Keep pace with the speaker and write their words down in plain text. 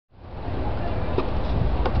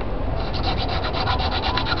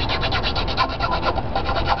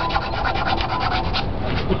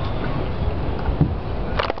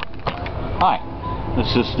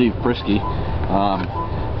This is Steve Priske,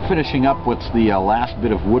 finishing up what's the last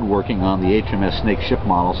bit of woodworking on the HMS Snake ship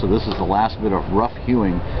model. So this is the last bit of rough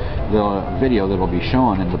hewing, the video that will be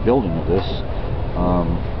shown in the building of this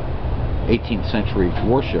 18th century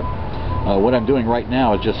warship. What I'm doing right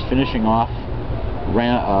now is just finishing off,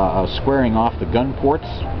 squaring off the gun ports.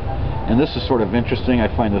 And this is sort of interesting. I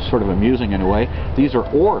find this sort of amusing in a way. These are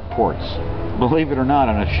oar ports. Believe it or not,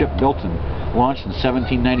 on a ship launched in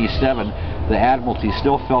 1797, the Admiralty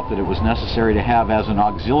still felt that it was necessary to have as an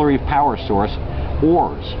auxiliary power source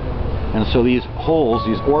oars. And so these holes,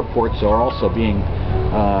 these oar ports, are also being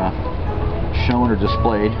shown or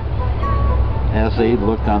displayed as they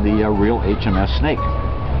looked on the real HMS Snake.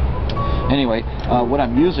 Anyway, what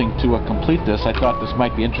I'm using to complete this, I thought this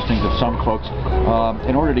might be interesting to some folks.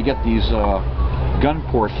 In order to get these gun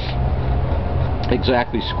ports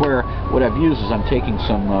exactly square, what I've used is I'm taking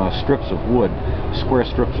some strips of wood, square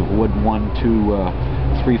strips of wood, 1,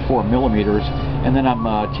 2, 3, 4 millimeters, and then I'm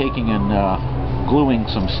taking and gluing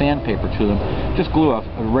some sandpaper to them. Just glue a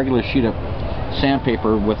regular sheet of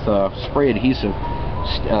sandpaper with spray adhesive,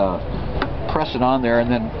 press it on there,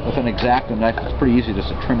 and then with an X-Acto knife, it's pretty easy just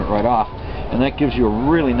to trim it right off, and that gives you a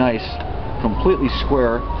really nice, completely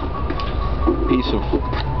square piece of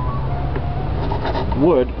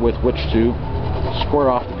wood with which to square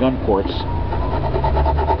off the gun ports.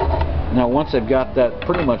 Now once I've got that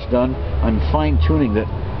pretty much done, I'm fine-tuning that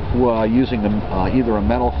using either a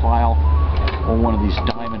metal file or one of these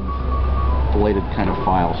diamond bladed kind of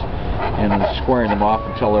files, and then squaring them off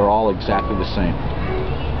until they're all exactly the same.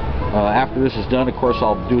 After this is done, of course,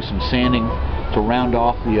 I'll do some sanding to round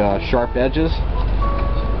off the sharp edges,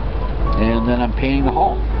 and then I'm painting the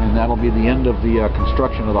hull, and that'll be the end of the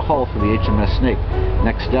construction of the hull for the HMS Snake.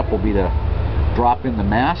 Next step will be to drop in the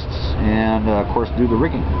masts and, of course, do the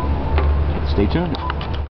rigging. Stay tuned.